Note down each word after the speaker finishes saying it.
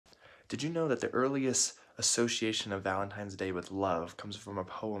Did you know that the earliest association of Valentine's Day with love comes from a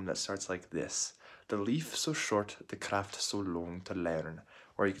poem that starts like this? The leaf so short, the craft so long to learn.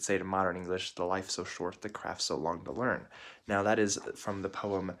 Or you could say it in modern English, the life so short, the craft so long to learn. Now that is from the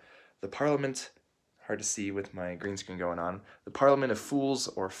poem The Parliament, hard to see with my green screen going on, The Parlement of Fooles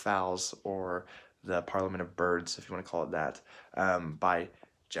or Foules, or The Parliament of Birds, if you want to call it that, by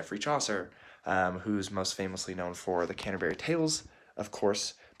Geoffrey Chaucer, who's most famously known for the Canterbury Tales, of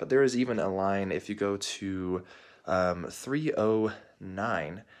course, but there is even a line, if you go to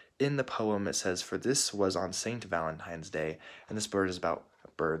 309, in the poem it says, "For this was on Saint Valentine's Day," and this bird is about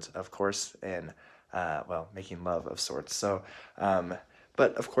birds, of course, and, well, making love of sorts. So,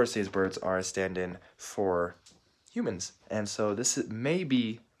 but of course these birds are a stand-in for humans, and so this may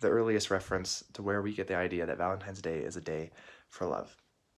be the earliest reference to where we get the idea that Valentine's Day is a day for love.